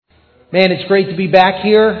Man, it's great to be back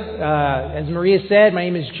here. As Maria said, my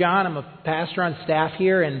name is John. I'm a pastor on staff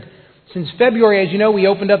here, and since February, as you know, we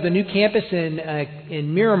opened up the new campus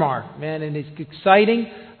in Miramar. Man, and it's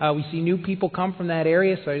exciting. We see new people come from that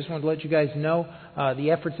area, so I just wanted to let you guys know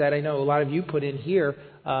the efforts that I know a lot of you put in here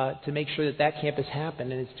to make sure that campus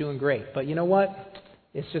happened, and it's doing great. But you know what?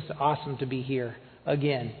 It's just awesome to be here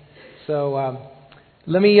again. So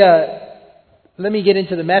let me get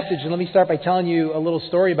into the message, and let me start by telling you a little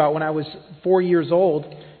story about when I was 4 years old.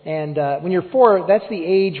 And when you're 4, that's the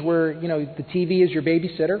age where, you know, the TV is your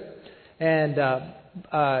babysitter. And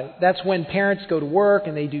that's when parents go to work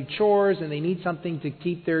and they do chores and they need something to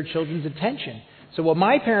keep their children's attention. So what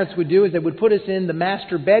my parents would do is they would put us in the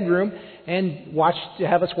master bedroom and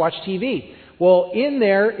have us watch TV. Well, in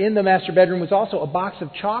the master bedroom was also a box of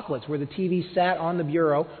chocolates where the TV sat on the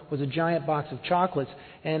bureau, was a giant box of chocolates.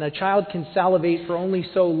 And a child can salivate for only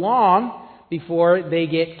so long before they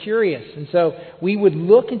get curious. And so we would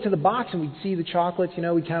look into the box and we'd see the chocolates, you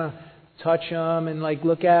know, we'd kind of touch them and like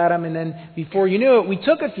look at them. And then before you knew it, we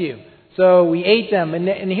took a few. So we ate them.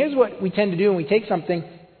 And here's what we tend to do when we take something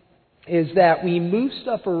is that we move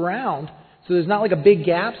stuff around so there's not like a big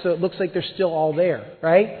gap so it looks like they're still all there,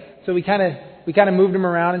 right? So we kind of moved them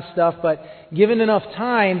around and stuff, but given enough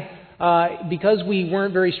time, because we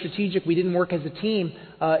weren't very strategic, we didn't work as a team,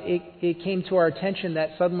 it came to our attention that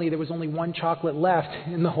suddenly there was only one chocolate left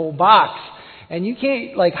in the whole box. And you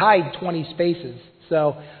can't like hide 20 spaces.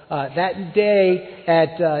 So that day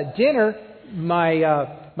at dinner,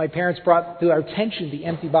 my parents brought to our attention the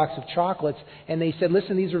empty box of chocolates, and they said,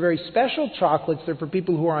 listen, these are very special chocolates. They're for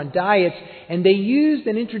people who are on diets. And they used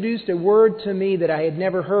and introduced a word to me that I had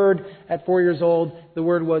never heard at 4 years old. The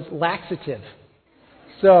word was laxative.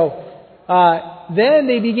 So then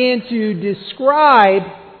they began to describe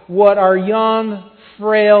what our young,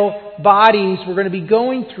 frail bodies were going to be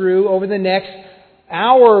going through over the next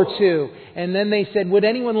hour or two. And then they said, would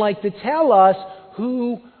anyone like to tell us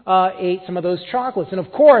who ate some of those chocolates? And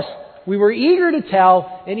of course, we were eager to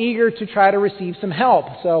tell and eager to try to receive some help.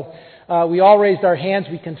 So we all raised our hands,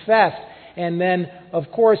 we confessed. And then, of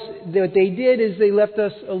course, what they did is they left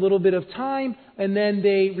us a little bit of time, and then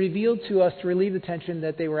they revealed to us, to relieve the tension,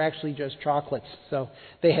 that they were actually just chocolates. So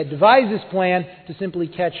they had devised this plan to simply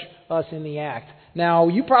catch us in the act. Now,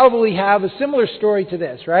 you probably have a similar story to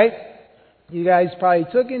this, right? You guys probably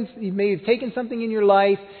you may have taken something in your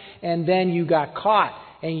life, and then you got caught,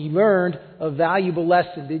 and you learned a valuable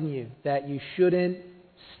lesson, didn't you? That you shouldn't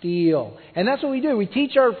steal. And that's what we do. We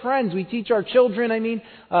teach our friends, we teach our children,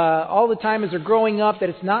 all the time as they're growing up, that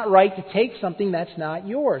it's not right to take something that's not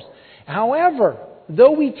yours. However,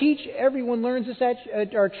 though we teach, everyone learns this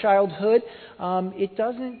at our childhood, it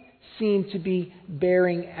doesn't seem to be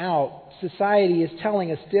bearing out. Society is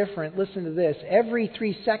telling us different. Listen to this. Every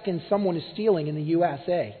 3 seconds, someone is stealing in the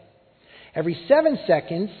USA. Every 7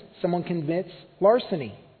 seconds, someone commits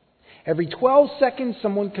larceny. Every 12 seconds,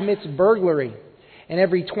 someone commits burglary. And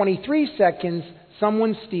every 23 seconds,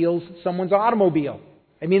 someone steals someone's automobile.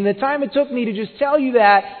 I mean, the time it took me to just tell you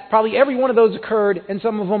that, probably every one of those occurred, and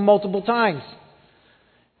some of them multiple times.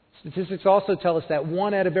 Statistics also tell us that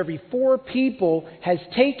 1 out of every 4 people has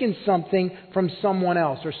taken something from someone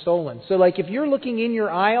else or stolen. So like if you're looking in your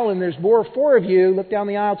aisle and there's 4 of you, look down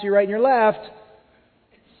the aisle to your right and your left,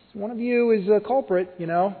 one of you is a culprit, you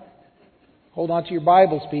know. Hold on to your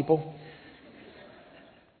Bibles, people.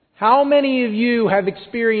 How many of you have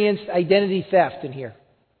experienced identity theft in here?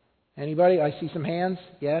 Anybody? I see some hands.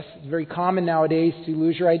 Yes. It's very common nowadays to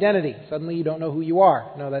lose your identity. Suddenly you don't know who you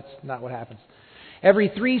are. No, that's not what happens. Every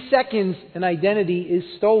 3 seconds, an identity is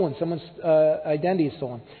stolen. Someone's identity is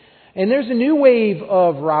stolen. And there's a new wave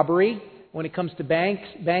of robbery when it comes to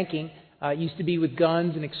banking. It used to be with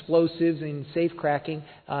guns and explosives and safe cracking.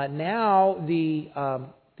 Now the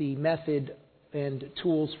method and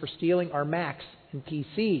tools for stealing are Macs and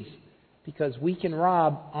PCs, because we can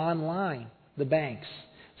rob online the banks.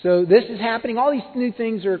 So this is happening. All these new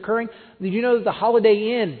things are occurring. Did you know that the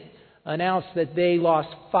Holiday Inn announced that they lost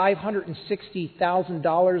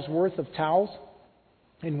 $560,000 worth of towels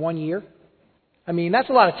in 1 year? I mean, that's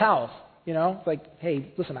a lot of towels. You know, it's like,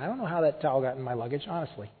 hey, listen, I don't know how that towel got in my luggage,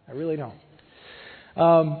 honestly. I really don't.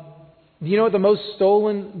 Do you know what the most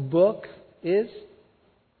stolen book is?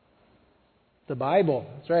 The Bible.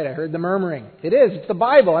 That's right, I heard the murmuring. It is. It's the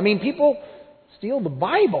Bible. I mean, people steal the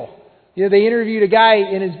Bible. You know, they interviewed a guy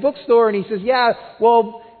in his bookstore, and he says, yeah,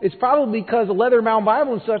 well, it's probably because a leather-bound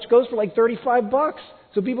Bible and such goes for like $35.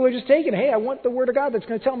 So people are just taking it. Hey, I want the Word of God that's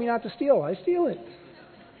going to tell me not to steal. I steal it.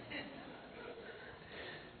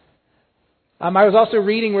 I was also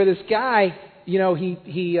reading where this guy, you know,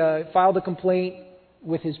 he filed a complaint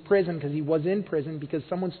with his prison, because he was in prison, because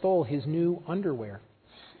someone stole his new underwear.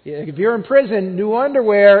 If you're in prison, new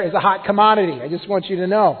underwear is a hot commodity. I just want you to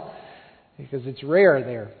know, because it's rare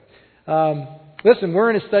there. Listen, we're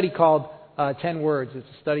in a study called 10 Words. It's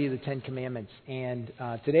a study of the 10 Commandments. And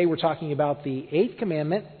today we're talking about the 8th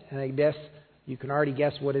commandment, and I guess you can already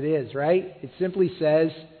guess what it is, right? It simply says,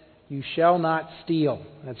 you shall not steal.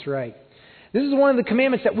 That's right. This is one of the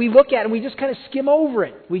commandments that we look at and we just kind of skim over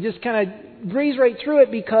it. We just kind of breeze right through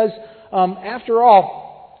it because, after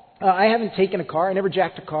all, I haven't taken a car. I never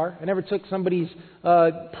jacked a car. I never took somebody's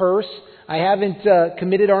purse. I haven't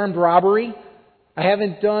committed armed robbery. I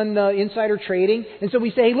haven't done insider trading. And so we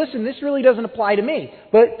say, hey, listen, this really doesn't apply to me.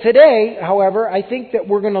 But today, however, I think that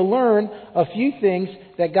we're going to learn a few things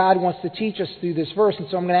that God wants to teach us through this verse. And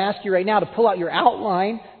so I'm going to ask you right now to pull out your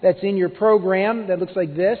outline that's in your program that looks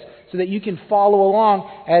like this so that you can follow along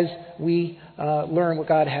as we learn what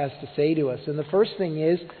God has to say to us. And the first thing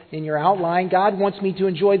is, in your outline, God wants me to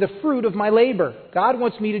enjoy the fruit of my labor. God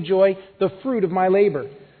wants me to enjoy the fruit of my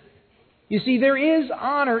labor. You see, there is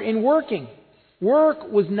honor in working.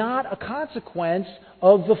 Work was not a consequence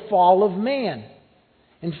of the fall of man.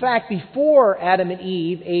 In fact, before Adam and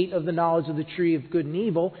Eve ate of the knowledge of the tree of good and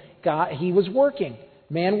evil, He was working.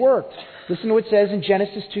 Man worked. Listen to what it says in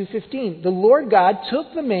Genesis 2:15. The Lord God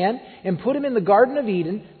took the man and put him in the Garden of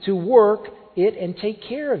Eden to work it and take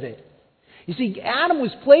care of it. You see, Adam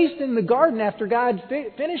was placed in the garden after God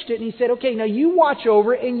finished it, and He said, okay, now you watch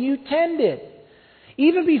over it and you tend it.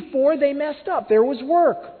 Even before they messed up, there was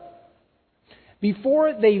work.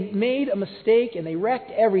 Before they made a mistake and they wrecked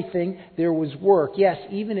everything, there was work. Yes,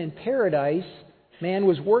 even in paradise, man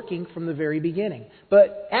was working from the very beginning.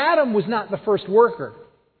 But Adam was not the first worker.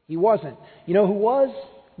 He wasn't. You know who was?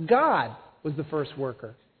 God was the first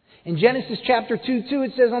worker. In Genesis chapter 2:2,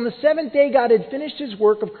 it says, on the seventh day God had finished His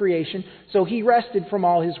work of creation, so He rested from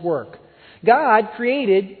all His work. God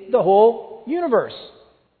created the whole universe.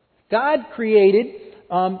 God created,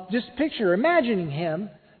 just picture, imagining Him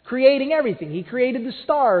creating everything. He created the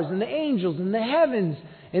stars and the angels and the heavens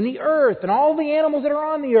and the earth and all the animals that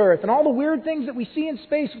are on the earth and all the weird things that we see in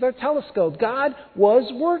space with our telescope. God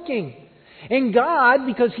was working. And God,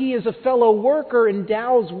 because He is a fellow worker,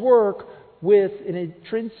 endows work with an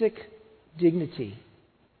intrinsic dignity.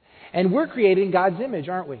 And we're created in God's image,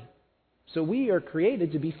 aren't we? So we are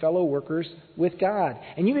created to be fellow workers with God.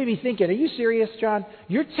 And you may be thinking, are you serious, John?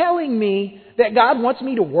 You're telling me that God wants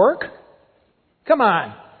me to work? Come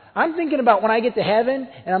on. I'm thinking about when I get to heaven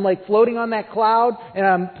and I'm like floating on that cloud and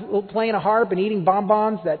I'm playing a harp and eating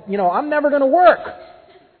bonbons that, I'm never going to work.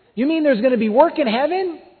 You mean there's going to be work in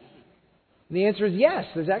heaven? And the answer is yes,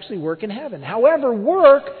 there's actually work in heaven. However,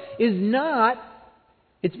 work is not,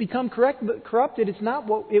 it's become corrupted. It's not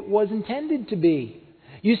what it was intended to be.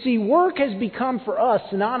 You see, work has become for us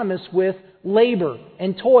synonymous with labor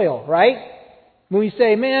and toil, right? When we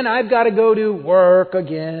say, man, I've got to go to work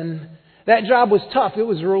again. That job was tough. It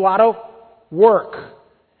was a lot of work.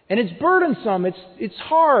 And it's burdensome. It's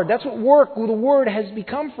hard. That's what work, the word, has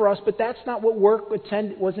become for us, but that's not what work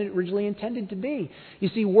wasn't originally intended to be. You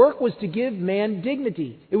see, work was to give man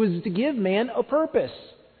dignity. It was to give man a purpose.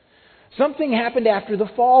 Something happened after the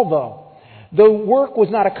fall, though. Though work was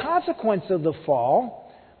not a consequence of the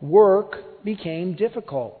fall, work became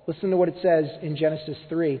difficult. Listen to what it says in Genesis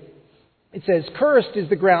 3. It says, cursed is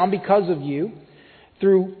the ground because of you.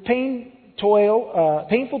 Through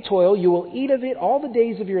painful toil, you will eat of it all the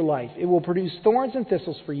days of your life. It will produce thorns and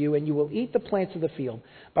thistles for you, and you will eat the plants of the field.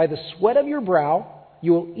 By the sweat of your brow,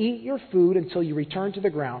 you will eat your food until you return to the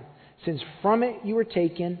ground. Since from it you were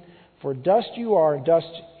taken, for dust you are, and dust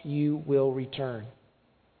you will return.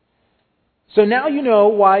 So now you know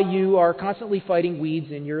why you are constantly fighting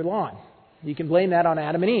weeds in your lawn. You can blame that on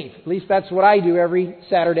Adam and Eve. At least that's what I do every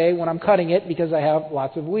Saturday when I'm cutting it because I have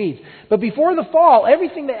lots of weeds. But before the fall,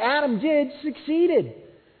 everything that Adam did succeeded.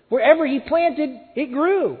 Wherever he planted, it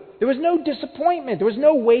grew. There was no disappointment. There was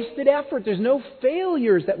no wasted effort. There's no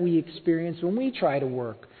failures that we experience when we try to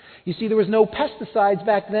work. You see, there was no pesticides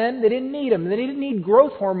back then. They didn't need them. They didn't need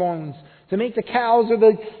growth hormones to make the cows or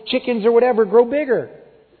the chickens or whatever grow bigger.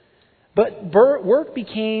 But work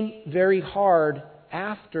became very hard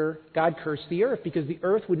after God cursed the earth, because the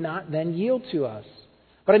earth would not then yield to us.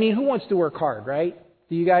 But I mean, who wants to work hard, right?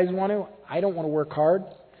 Do you guys want to? I don't want to work hard.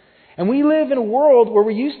 And we live in a world where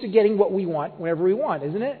we're used to getting what we want whenever we want,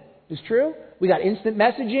 isn't it? It's true. We got instant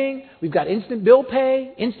messaging. We've got instant bill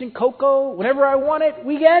pay, instant cocoa. Whenever I want it,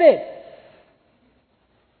 we get it.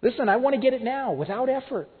 Listen, I want to get it now, without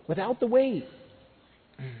effort, without the wait.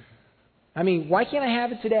 I mean, why can't I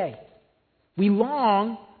have it today? We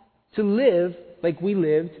long to live like we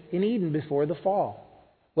lived in Eden before the fall.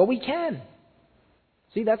 Well, we can.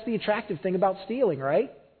 See, that's the attractive thing about stealing,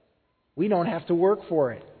 right? We don't have to work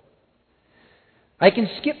for it. I can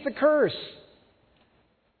skip the curse.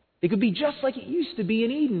 It could be just like it used to be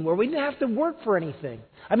in Eden, where we didn't have to work for anything.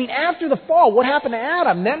 I mean, after the fall, what happened to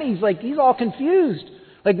Adam? Then he's all confused.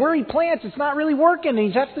 Like where he plants, it's not really working, and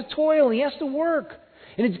he has to toil, and he has to work.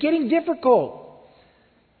 And it's getting difficult.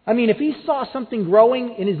 I mean, if he saw something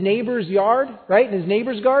growing in his neighbor's yard, right, in his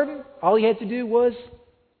neighbor's garden, all he had to do was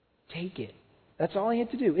take it. That's all he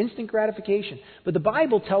had to do. Instant gratification. But the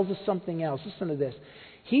Bible tells us something else. Listen to this.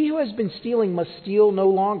 He who has been stealing must steal no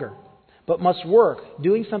longer, but must work,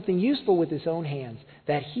 doing something useful with his own hands,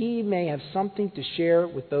 that he may have something to share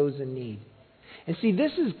with those in need. And see,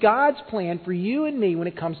 this is God's plan for you and me when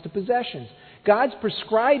it comes to possessions. God's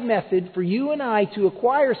prescribed method for you and I to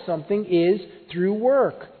acquire something is through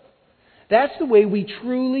work. That's the way we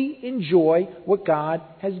truly enjoy what God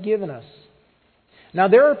has given us. Now,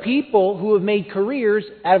 there are people who have made careers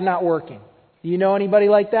out of not working. Do you know anybody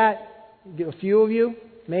like that? A few of you?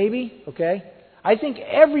 Maybe? Okay. I think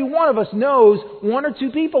every one of us knows one or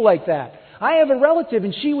two people like that. I have a relative,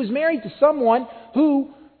 and she was married to someone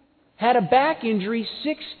who had a back injury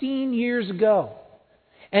 16 years ago.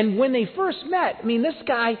 And when they first met, I mean, this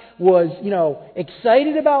guy was,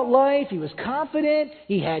 excited about life. He was confident.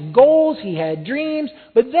 He had goals. He had dreams.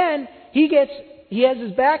 But then he has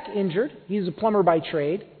his back injured. He's a plumber by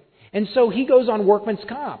trade. And so he goes on workman's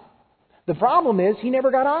comp. The problem is he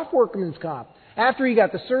never got off workman's comp. After he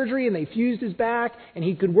got the surgery and they fused his back and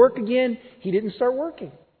he could work again, he didn't start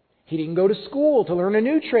working. He didn't go to school to learn a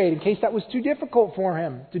new trade in case that was too difficult for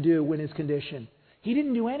him to do in his condition. He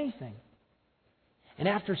didn't do anything. And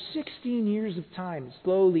after 16 years of time, it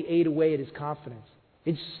slowly ate away at his confidence.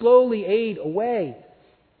 It slowly ate away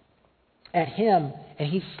at him, and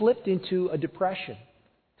he slipped into a depression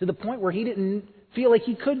to the point where he didn't feel like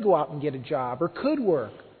he could go out and get a job or could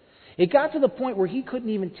work. It got to the point where he couldn't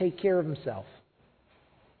even take care of himself.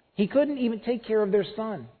 He couldn't even take care of their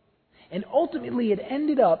son. And ultimately, it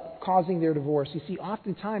ended up causing their divorce. You see,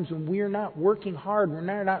 oftentimes when we're not working hard, when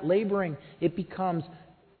we're not laboring, it becomes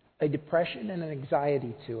a depression and an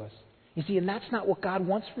anxiety to us. You see, and that's not what God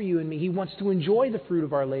wants for you and me. He wants to enjoy the fruit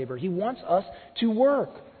of our labor. He wants us to work.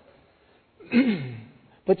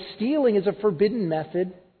 But stealing is a forbidden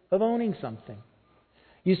method of owning something.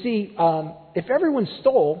 You see, if everyone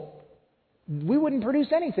stole, we wouldn't produce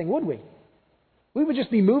anything, would we? We would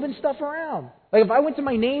just be moving stuff around. Like if I went to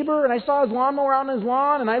my neighbor and I saw his lawnmower out on his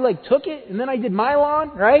lawn and I took it and then I did my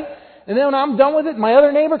lawn, right? And then when I'm done with it, my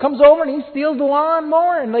other neighbor comes over and he steals the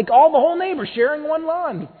lawnmower and the whole neighbor sharing one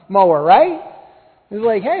lawn mower, right? It's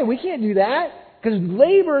like, hey, we can't do that because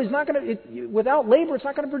labor is not going to, without labor, it's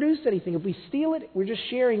not going to produce anything. If we steal it, we're just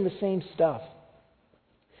sharing the same stuff.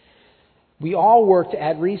 We all work to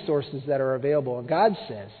add resources that are available. And God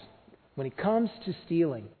says, when it comes to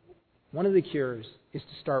stealing, one of the cures is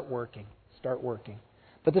to start working. Start working.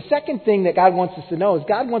 But the second thing that God wants us to know is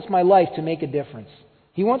God wants my life to make a difference.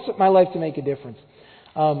 He wants my life to make a difference.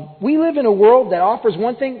 We live in a world that offers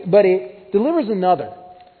one thing, but it delivers another.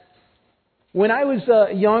 When I was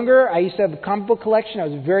younger, I used to have a comic book collection. I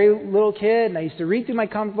was a very little kid, and I used to read through my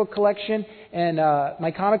comic book collection and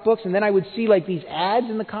my comic books, and then I would see these ads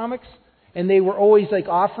in the comics, and they were always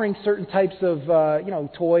offering certain types of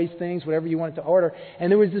toys, things, whatever you wanted to order.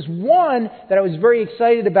 And there was this one that I was very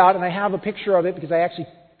excited about, and I have a picture of it because I actually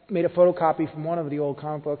made a photocopy from one of the old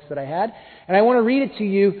comic books that I had. And I want to read it to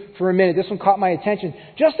you for a minute. This one caught my attention.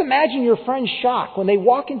 Just imagine your friend's shock when they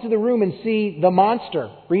walk into the room and see the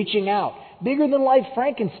monster reaching out. Bigger than life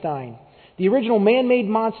Frankenstein. The original man-made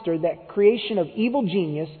monster, that creation of evil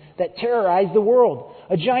genius that terrorized the world.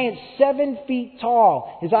 A giant 7 feet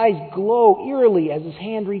tall. His eyes glow eerily as his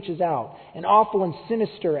hand reaches out. And awful and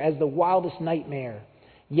sinister as the wildest nightmare.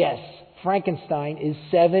 Yes, Frankenstein is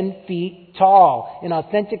 7 feet tall, in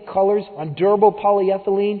authentic colors, on durable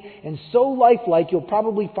polyethylene, and so lifelike you'll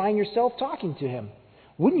probably find yourself talking to him.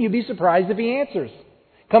 Wouldn't you be surprised if he answers?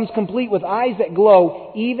 Comes complete with eyes that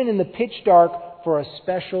glow, even in the pitch dark, for a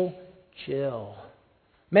special chill.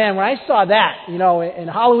 Man, when I saw that, and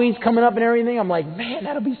Halloween's coming up and everything, I'm like, man,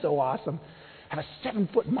 that'll be so awesome. I have a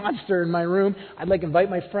 7-foot monster in my room. I'd invite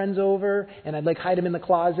my friends over, and I'd hide them in the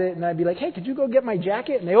closet, and I'd be like, hey, could you go get my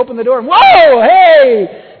jacket? And they open the door, and whoa,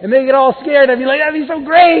 hey! And they get all scared. I'd be like, that'd be so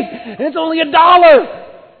great! And it's only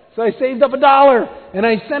 $1. So I saved up $1, and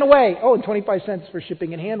I sent away. Oh, and 25 cents for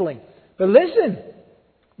shipping and handling. But listen,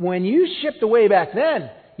 when you shipped away back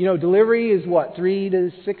then, delivery is 3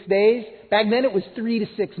 to 6 days? Back then it was 3 to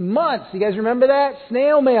 6 months. You guys remember that?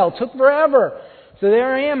 Snail mail took forever. So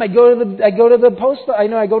there I am. I go to the post.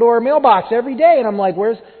 I go to our mailbox every day, and I'm like,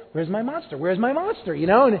 where's my monster? Where's my monster?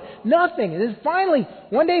 And nothing. And then finally,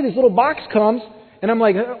 one day, this little box comes, and I'm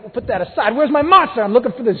like, put that aside. Where's my monster? I'm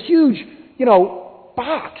looking for this huge,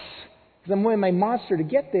 box. Because I'm waiting my monster to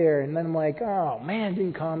get there. And then I'm like, oh, man, it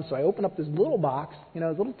didn't come. So I open up this little box, this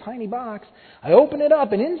little tiny box. I open it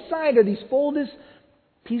up, and inside are these folded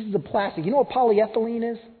pieces of plastic. You know what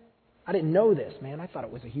polyethylene is? I didn't know this, man. I thought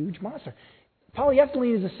it was a huge monster.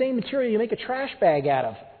 Polyethylene is the same material you make a trash bag out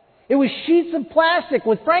of. It was sheets of plastic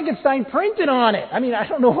with Frankenstein printed on it. I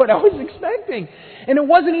don't know what I was expecting. And it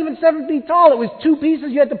wasn't even 7 feet tall. It was 2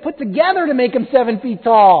 pieces you had to put together to make him 7 feet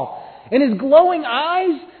tall. And his glowing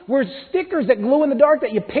eyes were stickers that glue in the dark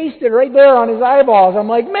that you pasted right there on his eyeballs. I'm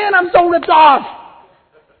like, man, I'm so ripped off.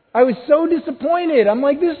 I was so disappointed. I'm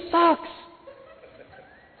like, this sucks.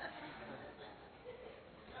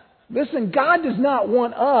 Listen, God does not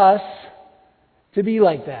want us to be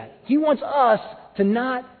like that. He wants us to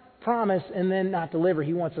not promise and then not deliver.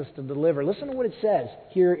 He wants us to deliver. Listen to what it says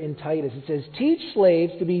here in Titus. It says, teach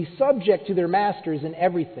slaves to be subject to their masters in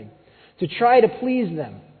everything, to try to please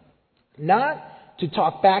them, not to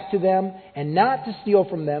talk back to them, and not to steal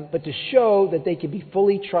from them, but to show that they can be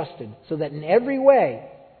fully trusted, so that in every way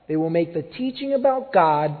they will make the teaching about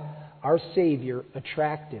God, our Savior,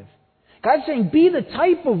 attractive. God's saying, be the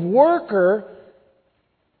type of worker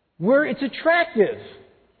where it's attractive,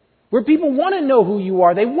 where people want to know who you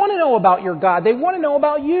are. They want to know about your God. They want to know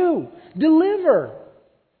about you. Deliver.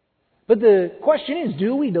 But the question is,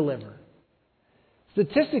 do we deliver?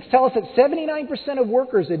 Statistics tell us that 79% of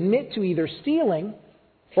workers admit to either stealing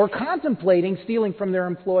or contemplating stealing from their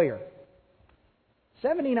employer.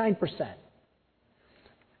 79%.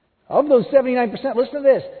 Of those 79%, listen to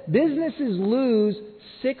this. Businesses lose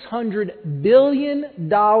 $600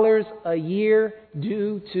 billion a year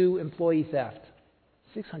due to employee theft.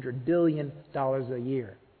 $600 billion a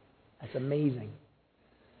year. That's amazing.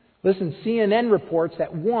 Listen, CNN reports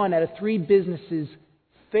that 1 out of 3 businesses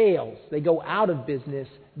fails. They go out of business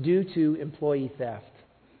due to employee theft.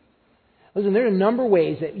 Listen, there are a number of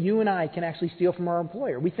ways that you and I can actually steal from our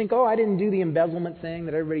employer. We think, I didn't do the embezzlement thing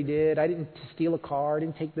that everybody did. I didn't steal a car. I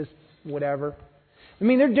didn't take this whatever.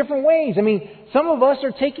 There are different ways. Some of us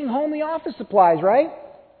are taking home the office supplies, right?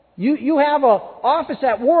 You have an office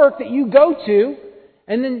at work that you go to,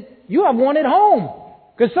 and then you have one at home.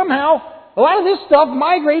 Because somehow, a lot of this stuff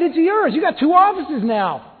migrated to yours. You got 2 offices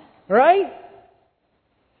now, right?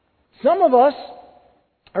 Some of us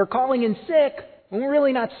are calling in sick when we're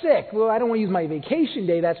really not sick. Well, I don't want to use my vacation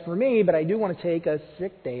day, that's for me, but I do want to take a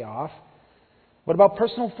sick day off. What about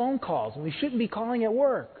personal phone calls? We shouldn't be calling at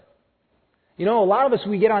work. A lot of us,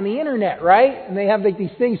 we get on the internet, right? And they have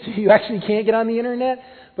these things so you actually can't get on the internet.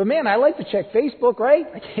 But man, I like to check Facebook, right?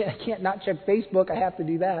 I can't not check Facebook. I have to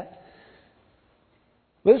do that.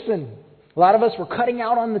 Listen, a lot of us, we're cutting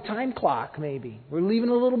out on the time clock maybe. We're leaving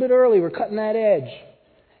a little bit early. We're cutting that edge.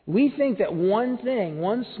 We think that one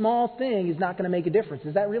small thing is not going to make a difference.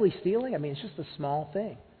 Is that really stealing? It's just a small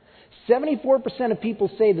thing. 74% of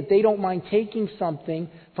people say that they don't mind taking something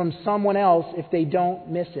from someone else if they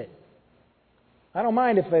don't miss it. I don't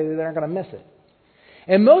mind if they're not going to miss it.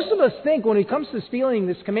 And most of us think when it comes to stealing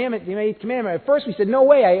this commandment, the 8th commandment, at first we said, no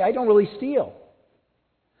way, I don't really steal.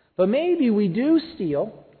 But maybe we do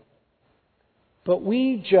steal, but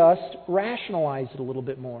we just rationalize it a little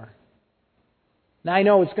bit more. Now I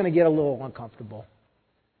know it's going to get a little uncomfortable.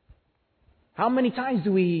 How many times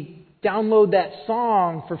do we download that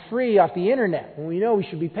song for free off the internet when we know we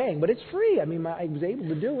should be paying? But it's free. I was able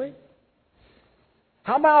to do it.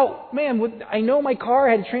 How about, I know my car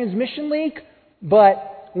had a transmission leak,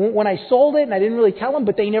 but when I sold it, and I didn't really tell them,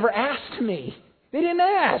 but they never asked me. They didn't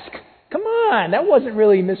ask. Come on, that wasn't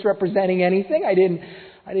really misrepresenting anything. I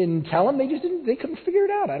didn't tell them. They couldn't figure it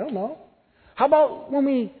out. I don't know. How about when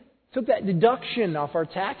we took that deduction off our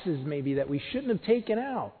taxes maybe that we shouldn't have taken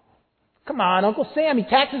out? Come on, Uncle Sam, he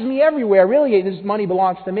taxes me everywhere. Really, this money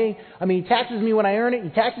belongs to me. He taxes me when I earn it. He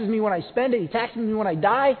taxes me when I spend it. He taxes me when I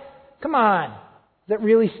die. Come on. Is that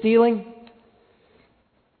really stealing?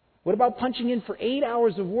 What about punching in for 8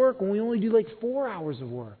 hours of work when we only do 4 hours of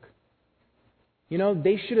work?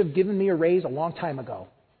 They should have given me a raise a long time ago.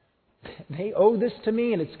 They owe this to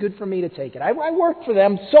me, and it's good for me to take it. I worked for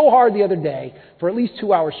them so hard the other day for at least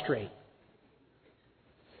 2 hours straight.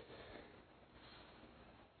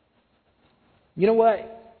 You know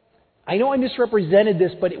what? I know I misrepresented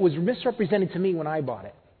this, but it was misrepresented to me when I bought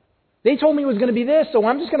it. They told me it was going to be this, so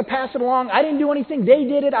I'm just going to pass it along. I didn't do anything. They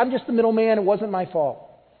did it. I'm just the middleman. It wasn't my fault.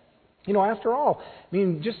 After all,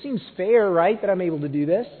 it just seems fair, right, that I'm able to do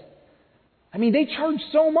this. They charge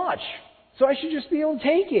so much. So I should just be able to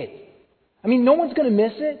take it. I mean, no one's going to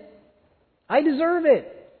miss it. I deserve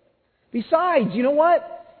it. Besides, you know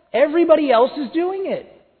what? Everybody else is doing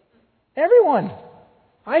it. Everyone.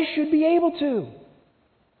 I should be able to.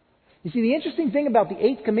 You see, the interesting thing about the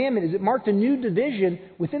 8th commandment is it marked a new division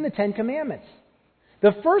within the 10 commandments.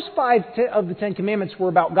 The first 5 of the 10 commandments were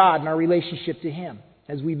about God and our relationship to Him,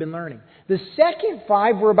 as we've been learning. The second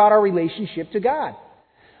 5 were about our relationship to God.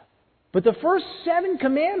 But the first 7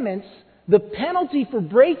 commandments, the penalty for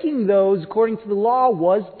breaking those according to the law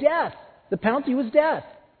was death. The penalty was death.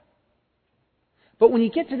 But when you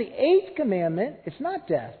get to the 8th commandment, it's not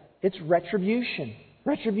death. It's retribution.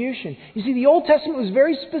 Retribution. You see, the Old Testament was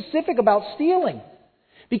very specific about stealing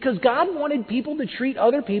because God wanted people to treat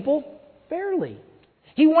other people fairly.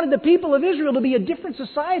 He wanted the people of Israel to be a different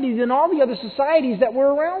society than all the other societies that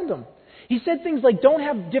were around them. He said things like, don't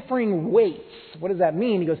have differing weights. What does that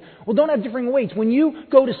mean? He goes, well, don't have differing weights. When you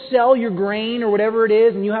go to sell your grain or whatever it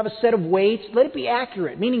is and you have a set of weights, let it be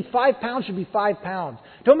accurate, meaning 5 pounds should be 5 pounds.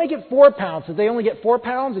 Don't make it 4 pounds so they only get 4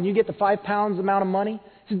 pounds and you get the 5 pounds amount of money.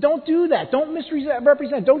 He said, don't do that. Don't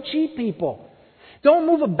misrepresent. Don't cheat people. Don't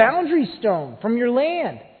move a boundary stone from your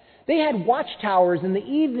land. They had watchtowers in the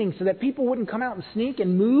evening so that people wouldn't come out and sneak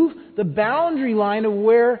and move the boundary line of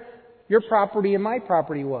where your property and my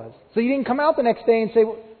property was. So you didn't come out the next day and say,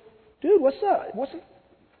 well, dude, what's up?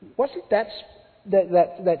 Wasn't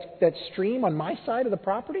that stream on my side of the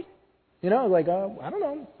property? You know, like, I don't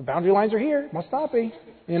know. The boundary lines are here. Must not be.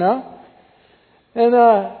 You know? And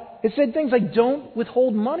it said things like, don't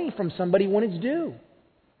withhold money from somebody when it's due.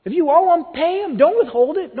 If you owe them, pay them. Don't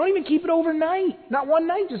withhold it. Don't even keep it overnight. Not one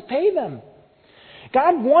night. Just pay them.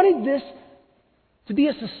 God wanted this to be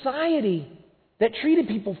a society that treated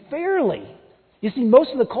people fairly. You see, most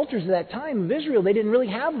of the cultures at that time of Israel, they didn't really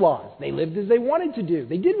have laws. They lived as they wanted to do.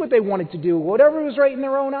 They did what they wanted to do, whatever was right in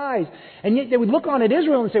their own eyes. And yet they would look on at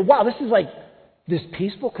Israel and say, wow, this is like this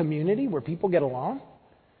peaceful community where people get along.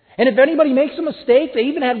 And if anybody makes a mistake, they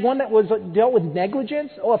even had one that was dealt with negligence.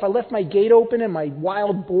 Oh, if I left my gate open and my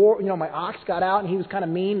wild boar, my ox got out and he was kind of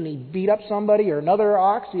mean and he beat up somebody or another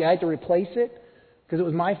ox, so you had to replace it because it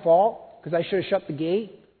was my fault because I should have shut the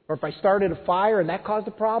gate. Or if I started a fire and that caused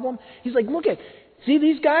a problem. He's like, see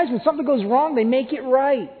these guys, when something goes wrong, they make it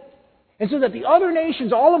right. And so that the other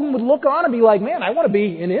nations, all of them would look on and be like, man, I want to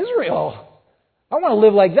be in Israel. I want to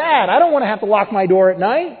live like that. I don't want to have to lock my door at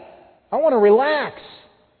night. I want to relax.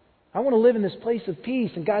 I want to live in this place of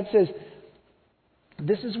peace. And God says,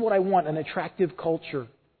 this is what I want, an attractive culture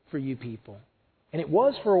for you people. And it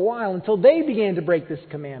was for a while until they began to break this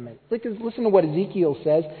commandment. Listen to what Ezekiel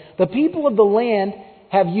says. The people of the land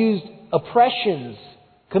have used oppressions,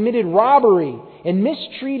 committed robbery, and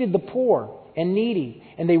mistreated the poor and needy,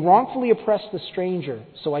 and they wrongfully oppressed the stranger.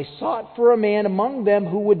 So I sought for a man among them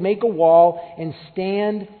who would make a wall and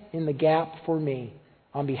stand in the gap for me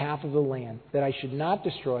on behalf of the land, that I should not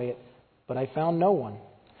destroy it, but I found no one.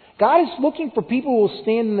 God is looking for people who will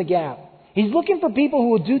stand in the gap. He's looking for people who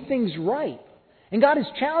will do things right. And God is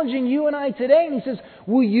challenging you and I today, and He says,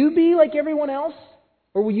 will you be like everyone else,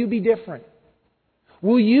 or will you be different?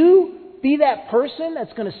 Will you be that person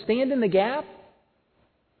that's going to stand in the gap?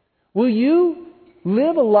 Will you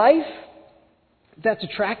live a life that's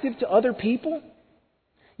attractive to other people?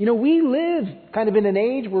 We live kind of in an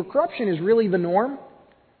age where corruption is really the norm.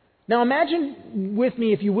 Now imagine with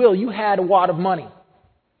me, if you will, you had a wad of money.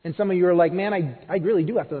 And some of you are like, man, I really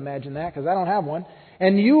do have to imagine that because I don't have one.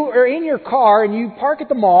 And you are in your car and you park at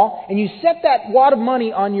the mall and you set that wad of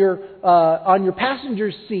money on your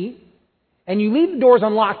passenger's seat. And you leave the doors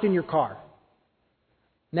unlocked in your car.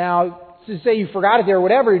 Now, to say you forgot it there or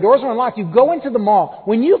whatever, your doors are unlocked, you go into the mall.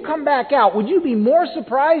 When you come back out, would you be more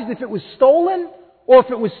surprised if it was stolen or if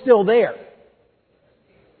it was still there?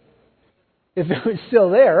 If it was still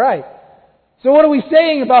there, right. So what are we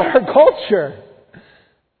saying about our culture?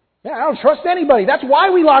 Yeah, I don't trust anybody. That's why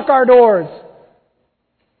we lock our doors.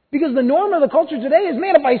 Because the norm of the culture today is,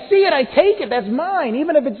 man, if I see it, I take it. That's mine.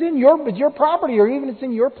 Even if it's in your property or even if it's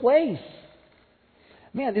in your place.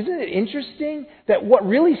 Man, isn't it interesting that what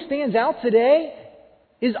really stands out today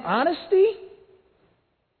is honesty?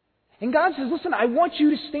 And God says, listen, I want you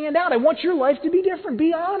to stand out. I want your life to be different.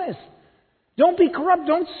 Be honest. Don't be corrupt.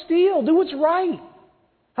 Don't steal. Do what's right.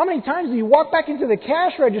 How many times do you walk back into the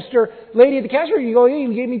cash register, lady at the cash register, you go, hey,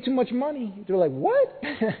 you gave me too much money. They're like, what?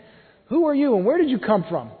 Who are you and where did you come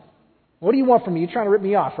from? What do you want from me? You're trying to rip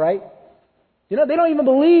me off, right? They don't even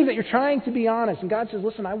believe that you're trying to be honest. And God says,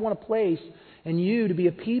 listen, I want a place and you to be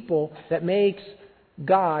a people that makes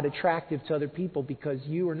God attractive to other people because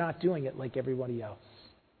you are not doing it like everybody else.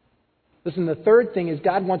 Listen, the third thing is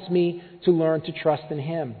God wants me to learn to trust in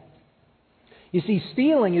Him. You see,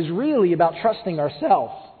 stealing is really about trusting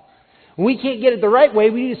ourselves. When we can't get it the right way,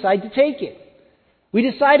 we decide to take it. We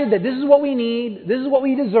decided that this is what we need, this is what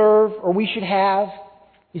we deserve, or we should have.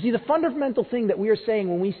 You see, the fundamental thing that we are saying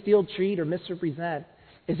when we steal, cheat, or misrepresent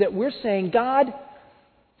is that we're saying, God,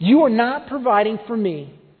 you are not providing for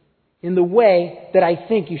me in the way that I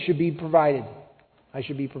think you should be provided. I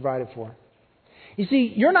should be provided for. You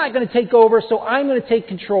see, you're not going to take over, so I'm going to take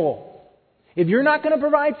control. If you're not going to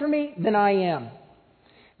provide for me, then I am.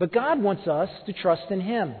 But God wants us to trust in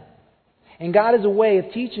Him. And God has a way of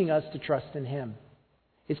teaching us to trust in Him.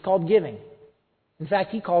 It's called giving. In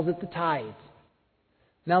fact, He calls it the tithe.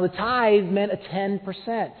 Now, the tithe meant a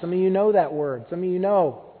 10%. Some of you know that word. Some of you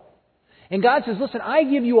know. And God says, listen, I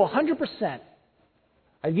give you 100%.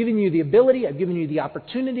 I've given you the ability. I've given you the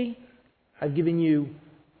opportunity. I've given you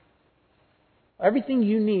everything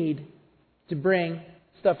you need to bring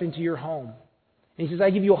stuff into your home. And He says, I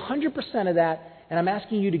give you 100% of that, and I'm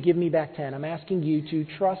asking you to give me back 10. I'm asking you to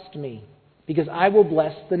trust me, because I will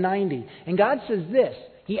bless the 90. And God says this.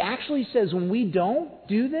 He actually says when we don't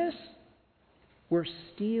do this, we're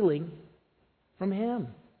stealing from Him.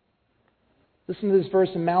 Listen to this verse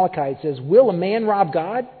in Malachi. It says, will a man rob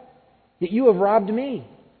God? Yet you have robbed me.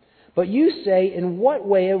 But you say, in what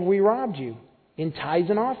way have we robbed you? In tithes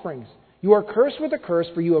and offerings. You are cursed with a curse,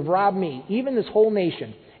 for you have robbed me, even this whole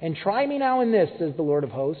nation. And try me now in this, says the Lord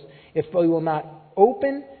of hosts, if I will not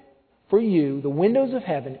open for you the windows of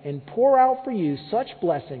heaven and pour out for you such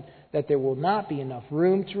blessing that there will not be enough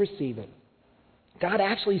room to receive it. God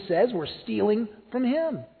actually says we're stealing from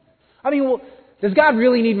Him. I mean, well, does God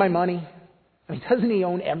really need my money? I mean, doesn't He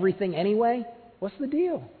own everything anyway? What's the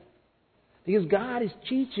deal? Because God is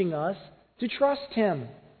teaching us to trust Him.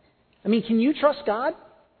 I mean, can you trust God?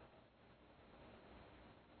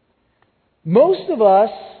 Most of us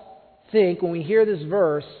think when we hear this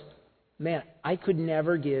verse, man, I could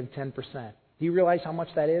never give 10%. Do you realize how much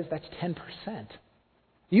that is? That's 10%.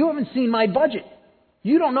 You haven't seen my budget.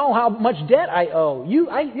 You don't know how much debt I owe.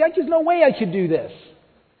 There's no way I could do this.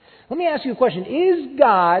 Let me ask you a question.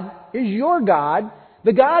 Is your God,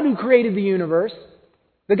 the God who created the universe,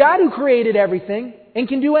 the God who created everything and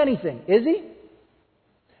can do anything? Is He?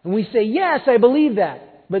 And we say, yes, I believe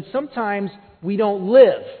that. But sometimes we don't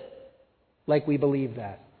live like we believe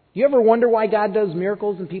that. Do you ever wonder why God does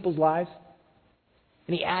miracles in people's lives?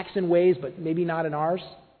 And He acts in ways, but maybe not in ours?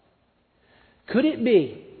 Could it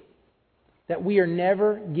be that we are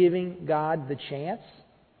never giving God the chance?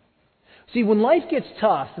 See, when life gets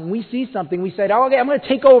tough and we see something, we say, oh, okay, I'm going to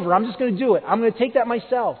take over. I'm just going to do it. I'm going to take that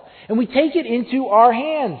myself. And we take it into our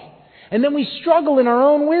hands. And then we struggle in our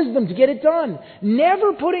own wisdom to get it done.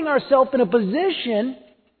 Never putting ourselves in a position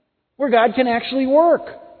where God can actually work.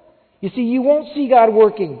 You see, you won't see God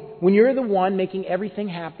working when you're the one making everything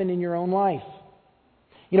happen in your own life.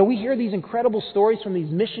 You know, we hear these incredible stories from these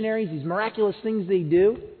missionaries, these miraculous things they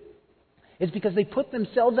do. It's because they put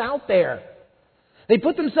themselves out there. They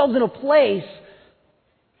put themselves in a place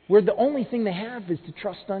where the only thing they have is to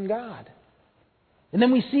trust on God. And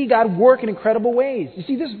then we see God work in incredible ways. You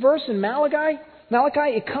see, this verse in Malachi,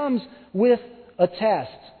 it comes with a test.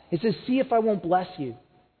 It says, see if I won't bless you.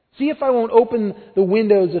 See if I won't open the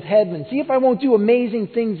windows of heaven. See if I won't do amazing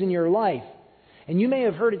things in your life. And you may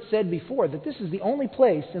have heard it said before that this is the only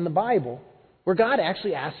place in the Bible where God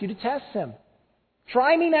actually asks you to test Him.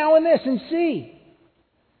 Try me now in this and see.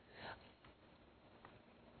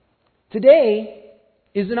 Today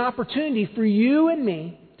is an opportunity for you and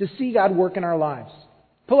me to see God work in our lives.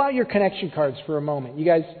 Pull out your connection cards for a moment. You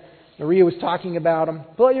guys, Maria was talking about them.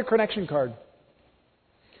 Pull out your connection card.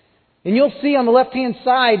 And you'll see on the left-hand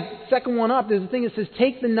side, second one up, there's a thing that says,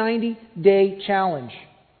 take the 90-day challenge.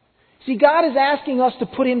 See, God is asking us to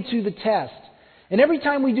put Him to the test. And every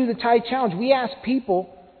time we do the tithe challenge, we ask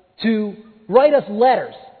people to write us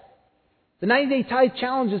letters. The 90-day tithe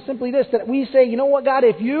challenge is simply this, that we say, you know what, God,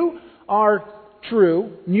 if you are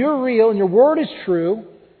true, and you're real, and your word is true,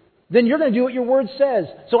 then you're going to do what your word says.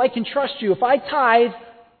 So I can trust you. If I tithe,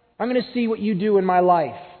 I'm going to see what you do in my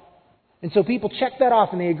life. And so people check that off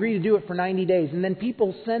and they agree to do it for 90 days. And then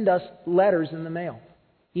people send us letters in the mail,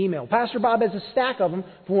 email. Pastor Bob has a stack of them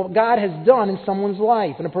from what God has done in someone's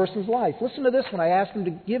life, in a person's life. Listen to this one. I asked him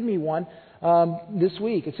to give me one this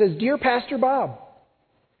week. It says, Dear Pastor Bob,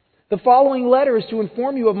 the following letter is to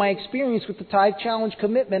inform you of my experience with the Tithe Challenge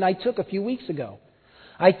commitment I took a few weeks ago.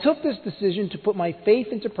 I took this decision to put my faith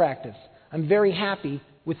into practice. I'm very happy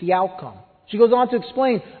with the outcome. She goes on to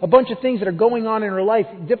explain a bunch of things that are going on in her life,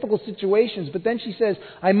 difficult situations, but then she says,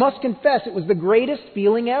 I must confess it was the greatest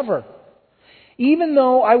feeling ever. Even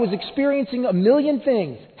though I was experiencing a million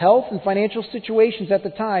things, health and financial situations at the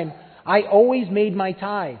time, I always made my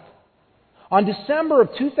tithe. On December of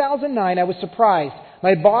 2009, I was surprised.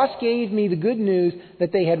 My boss gave me the good news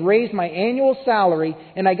that they had raised my annual salary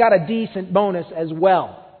and I got a decent bonus as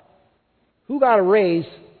well. Who got a raise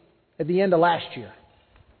at the end of last year?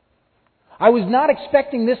 I was not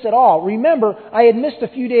expecting this at all. Remember, I had missed a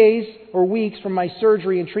few days or weeks from my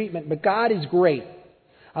surgery and treatment, but God is great.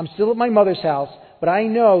 I'm still at my mother's house, but I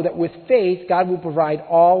know that with faith, God will provide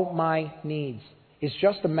all my needs. It's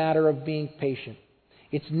just a matter of being patient.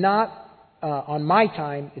 It's not on my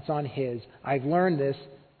time, it's on His. I've learned this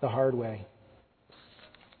the hard way.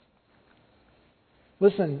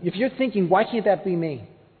 Listen, if you're thinking, why can't that be me?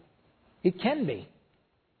 It can be.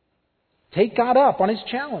 Take God up on His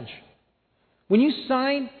challenge. When you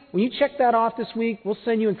check that off this week, we'll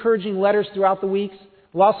send you encouraging letters throughout the weeks.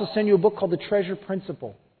 We'll also send you a book called The Treasure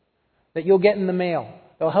Principle that you'll get in the mail.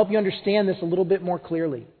 It'll help you understand this a little bit more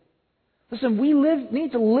clearly. Listen, we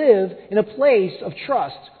need to live in a place of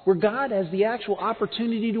trust where God has the actual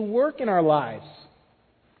opportunity to work in our lives.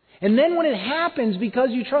 And then when it happens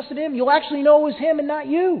because you trusted Him, you'll actually know it was Him and not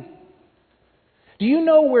you. Do you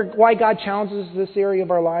know why God challenges this area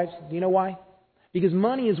of our lives? Do you know why? Because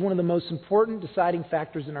money is one of the most important deciding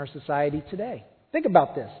factors in our society today. Think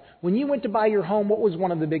about this. When you went to buy your home, what was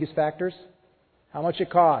one of the biggest factors? How much it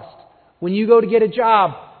cost. When you go to get a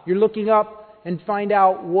job, you're looking up and find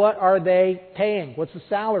out what are they paying. What's the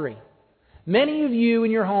salary? Many of you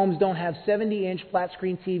in your homes don't have 70-inch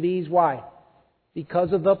flat-screen TVs. Why?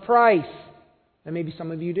 Because of the price. And maybe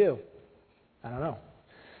some of you do. I don't know.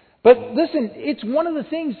 But listen, it's one of the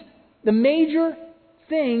things, the major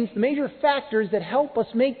factors that help us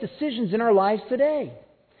make decisions in our lives today.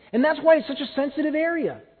 And that's why it's such a sensitive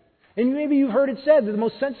area. And maybe you've heard it said that the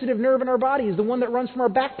most sensitive nerve in our body is the one that runs from our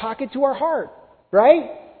back pocket to our heart.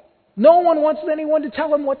 Right? No one wants anyone to tell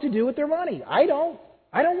them what to do with their money. I don't.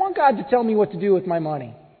 I don't want God to tell me what to do with my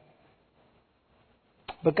money.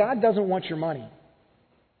 But God doesn't want your money.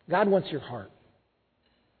 God wants your heart.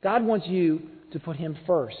 God wants you to put Him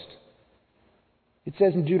first. It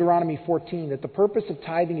says in Deuteronomy 14 that the purpose of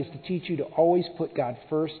tithing is to teach you to always put God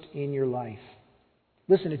first in your life.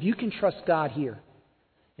 Listen, if you can trust God here,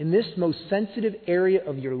 in this most sensitive area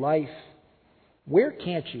of your life, where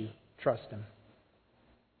can't you trust Him?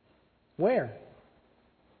 Where?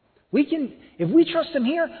 If we trust Him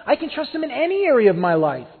here, I can trust Him in any area of my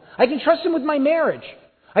life. I can trust Him with my marriage.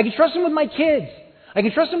 I can trust Him with my kids. I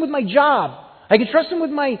can trust Him with my job. I can trust Him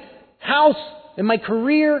with my house and my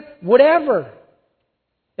career, whatever.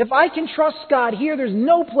 If I can trust God here, there's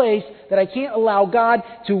no place that I can't allow God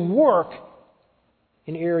to work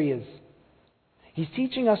in areas. He's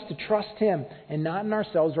teaching us to trust Him and not in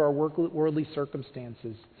ourselves or our worldly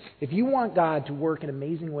circumstances. If you want God to work in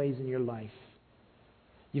amazing ways in your life,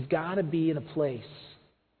 you've got to be in a place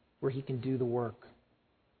where He can do the work.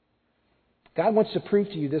 God wants to prove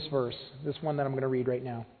to you this verse, this one that I'm going to read right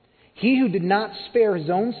now. He who did not spare His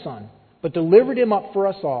own Son, but delivered Him up for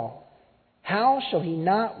us all, how shall He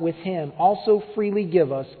not with Him also freely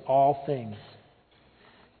give us all things?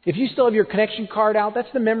 If you still have your connection card out,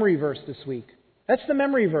 that's the memory verse this week. That's the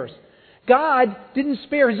memory verse. God didn't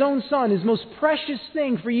spare His own Son, His most precious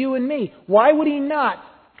thing for you and me. Why would He not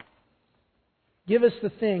give us the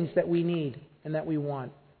things that we need and that we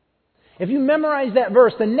want? If you memorize that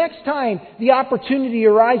verse, the next time the opportunity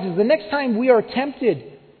arises, the next time we are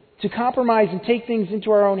tempted to compromise and take things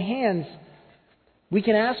into our own hands, we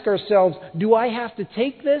can ask ourselves, do I have to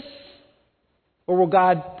take this? Or will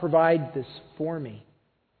God provide this for me?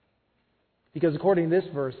 Because according to this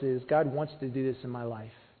verse is, God wants to do this in my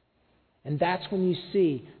life. And that's when you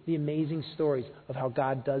see the amazing stories of how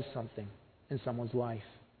God does something in someone's life.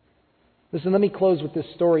 Listen, let me close with this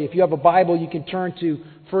story. If you have a Bible, you can turn to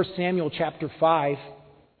 1 Samuel chapter 5.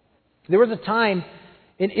 There was a time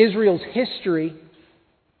in Israel's history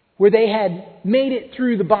where they had made it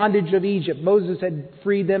through the bondage of Egypt. Moses had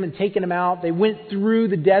freed them and taken them out. They went through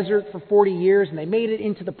the desert for 40 years and they made it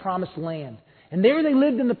into the promised land. And there they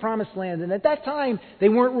lived in the promised land. And at that time, they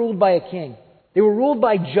weren't ruled by a king. They were ruled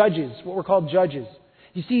by judges, what were called judges.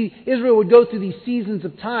 You see, Israel would go through these seasons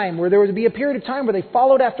of time where there would be a period of time where they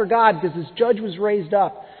followed after God because this judge was raised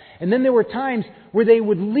up. And then there were times where they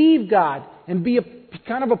would leave God and be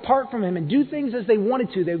kind of apart from Him and do things as they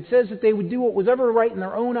wanted to. It says that they would do what was ever right in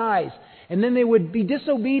their own eyes. And then they would be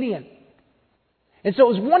disobedient. And so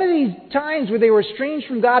it was one of these times where they were estranged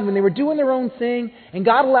from God, when they were doing their own thing, and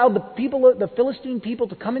God allowed the Philistine people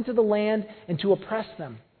to come into the land and to oppress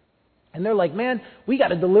them. And they're like, man, we got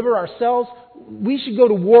to deliver ourselves. We should go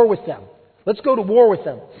to war with them. Let's go to war with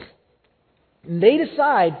them. And they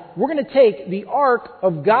decide, we're going to take the Ark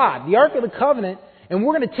of God, the Ark of the Covenant, and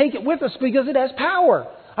we're going to take it with us because it has power.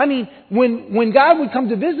 I mean, when God would come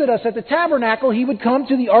to visit us at the tabernacle, He would come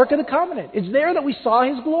to the Ark of the Covenant. It's there that we saw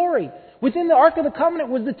His glory. Within the Ark of the Covenant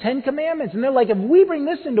was the Ten Commandments. And they're like, if we bring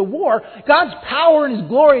this into war, God's power and His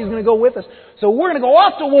glory is going to go with us. So we're going to go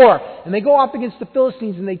off to war. And they go off against the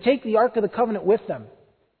Philistines and they take the Ark of the Covenant with them.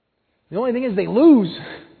 The only thing is they lose.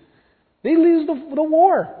 They lose the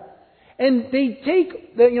war. And they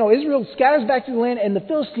take, Israel scatters back to the land and the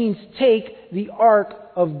Philistines take the Ark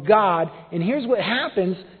of God. And here's what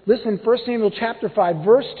happens. Listen, 1 Samuel chapter 5,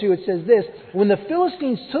 verse 2, it says this. When the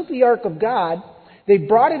Philistines took the Ark of God, they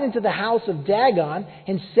brought it into the house of Dagon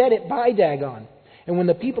and set it by Dagon. And when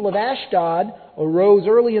the people of Ashdod arose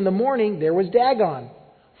early in the morning, there was Dagon,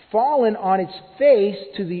 fallen on its face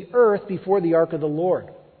to the earth before the Ark of the Lord.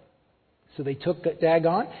 So they took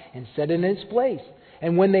Dagon and set it in its place.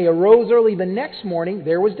 And when they arose early the next morning,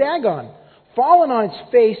 there was Dagon, fallen on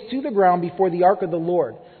its face to the ground before the Ark of the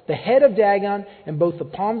Lord. The head of Dagon and both the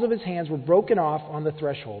palms of his hands were broken off on the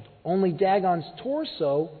threshold. Only Dagon's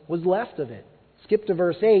torso was left of it. Skip to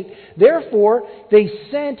verse 8. Therefore they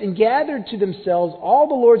sent and gathered to themselves all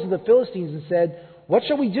the lords of the Philistines and said, what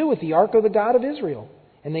shall we do with the ark of the God of Israel?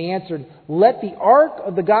 And they answered, let the ark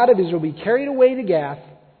of the God of Israel be carried away to Gath.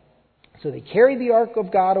 So they carried the ark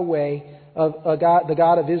of God away, the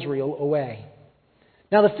God of Israel away.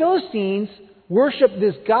 Now the Philistines worshiped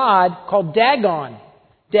this god called Dagon.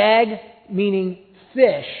 Dag meaning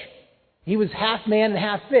fish. He was half man and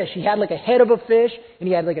half fish. He had like a head of a fish, and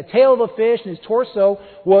he had like a tail of a fish, and his torso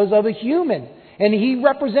was of a human. And he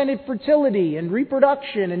represented fertility and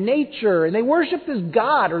reproduction and nature. And they worship this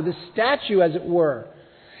god, or this statue as it were.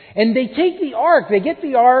 And they take the ark, they get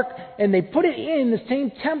the ark, and they put it in the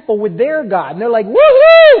same temple with their god. And they're like,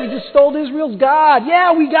 woohoo! We just stole Israel's god.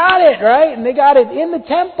 Yeah, we got it, right? And they got it in the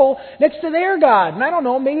temple next to their god. And I don't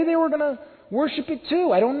know, maybe they were going to worship it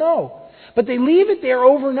too. I don't know. But they leave it there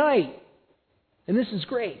overnight. And this is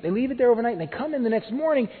great. They leave it there overnight, and they come in the next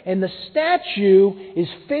morning, and the statue is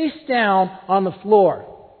face down on the floor.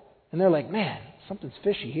 And they're like, man, something's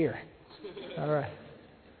fishy here. All right.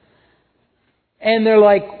 And they're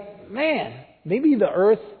like, man, maybe the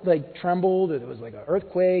earth trembled, or there was like an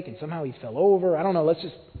earthquake, and somehow he fell over. I don't know. Let's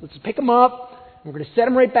just pick him up. We're going to set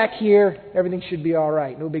him right back here. Everything should be all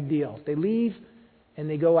right. No big deal. They leave, and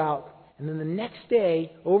they go out. And then the next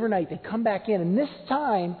day, overnight, they come back in. And this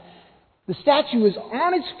time, the statue is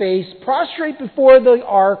on its face, prostrate before the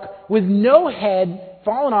ark, with no head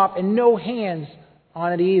fallen off and no hands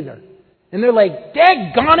on it either. And they're like,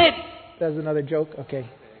 daggone it! That's another joke. Okay.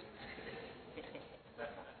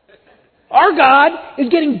 Our God is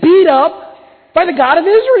getting beat up by the God of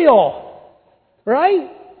Israel. Right?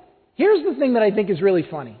 Here's the thing that I think is really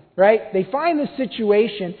funny. Right? They find this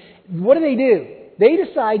situation. What do? They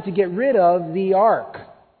decide to get rid of the ark.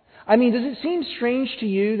 I mean, does it seem strange to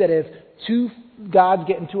you that if two gods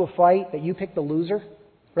get into a fight, that you pick the loser?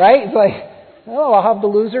 Right? It's like, oh, I'll have the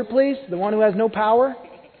loser, please. The one who has no power.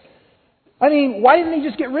 I mean, why didn't they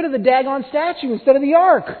just get rid of the daggone statue instead of the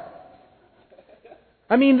ark?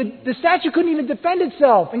 I mean, the statue couldn't even defend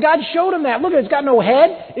itself. And God showed him that. Look, it's got no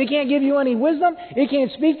head. It can't give you any wisdom. It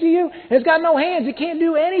can't speak to you. And it's got no hands. It can't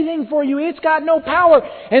do anything for you. It's got no power.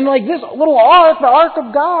 And like this little ark, the ark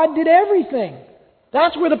of God, did everything.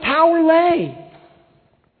 That's where the power lay.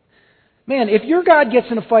 Man, if your God gets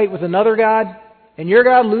in a fight with another God, and your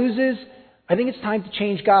God loses, I think it's time to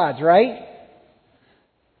change gods, right?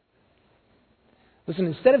 Listen,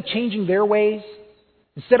 instead of changing their ways,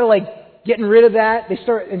 instead of getting rid of that,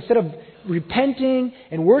 instead of repenting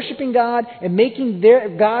and worshiping God and making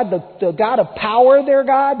their God the God of power, their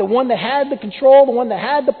God, the one that had the control, the one that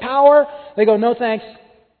had the power, they go, no thanks.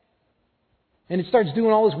 And it starts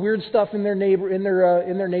doing all this weird stuff in their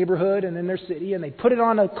neighborhood and in their city, and they put it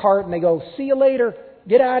on a cart and they go, see you later,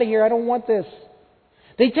 get out of here, I don't want this.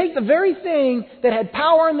 They take the very thing that had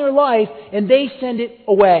power in their life and they send it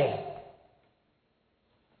away.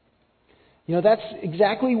 You know, that's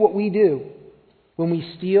exactly what we do when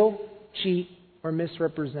we steal, cheat, or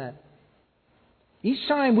misrepresent. Each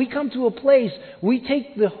time we come to a place, we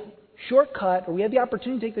take the shortcut, or we have the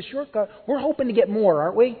opportunity to take the shortcut, we're hoping to get more,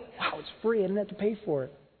 aren't we? Wow, it's free, I didn't have to pay for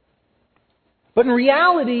it. But in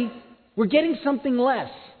reality, we're getting something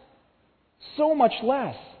less. So much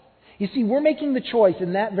less. You see, we're making the choice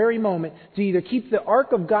in that very moment to either keep the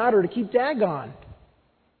ark of God or to keep Dagon.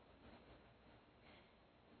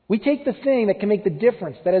 We take the thing that can make the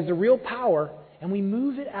difference, that has the real power, and we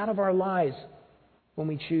move it out of our lives when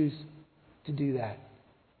we choose to do that.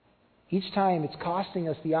 Each time it's costing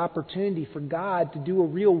us the opportunity for God to do a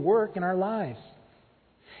real work in our lives.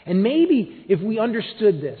 And maybe if we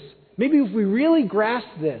understood this, Maybe if we really grasp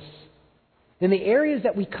this, then the areas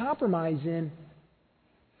that we compromise in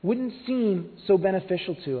wouldn't seem so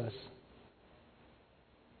beneficial to us.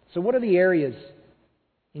 So what are the areas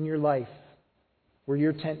in your life where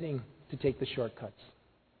you're tending to take the shortcuts?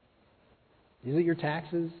 Is it your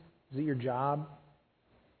taxes? Is it your job?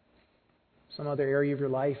 Some other area of your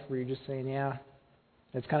life where you're just saying, yeah,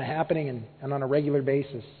 it's kind of happening and on a regular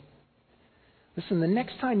basis. Listen, the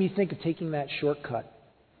next time you think of taking that shortcut,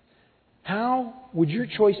 how would your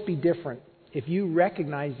choice be different if you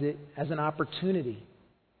recognized it as an opportunity?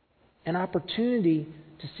 An opportunity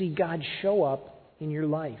to see God show up in your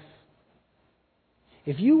life.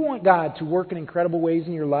 If you want God to work in incredible ways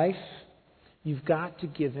in your life, you've got to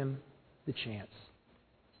give Him the chance.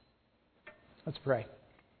 Let's pray.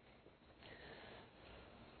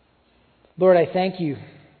 Lord, I thank You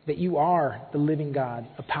that You are the living God,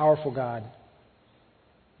 a powerful God,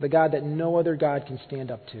 the God that no other God can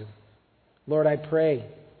stand up to. Lord, I pray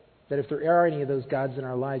that if there are any of those gods in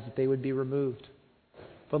our lives, that they would be removed.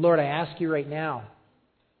 But Lord, I ask You right now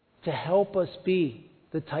to help us be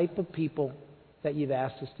the type of people that You've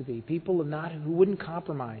asked us to be. People who wouldn't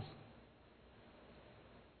compromise.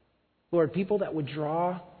 Lord, people that would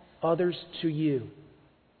draw others to You.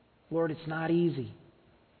 Lord, it's not easy.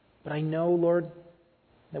 But I know, Lord,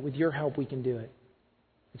 that with Your help we can do it.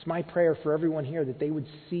 It's my prayer for everyone here that they would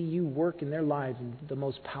see You work in their lives in the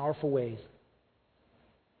most powerful ways.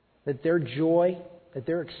 That their joy, that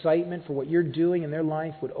their excitement for what You're doing in their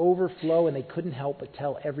life would overflow and they couldn't help but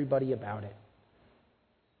tell everybody about it.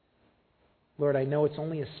 Lord, I know it's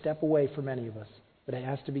only a step away for many of us, but it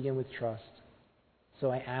has to begin with trust.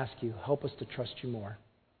 So I ask You, help us to trust You more.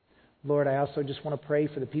 Lord, I also just want to pray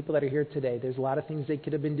for the people that are here today. There's a lot of things they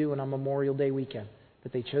could have been doing on Memorial Day weekend,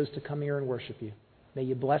 but they chose to come here and worship You. May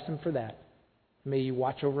You bless them for that. May You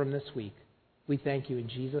watch over them this week. We thank You in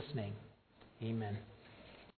Jesus' name. Amen.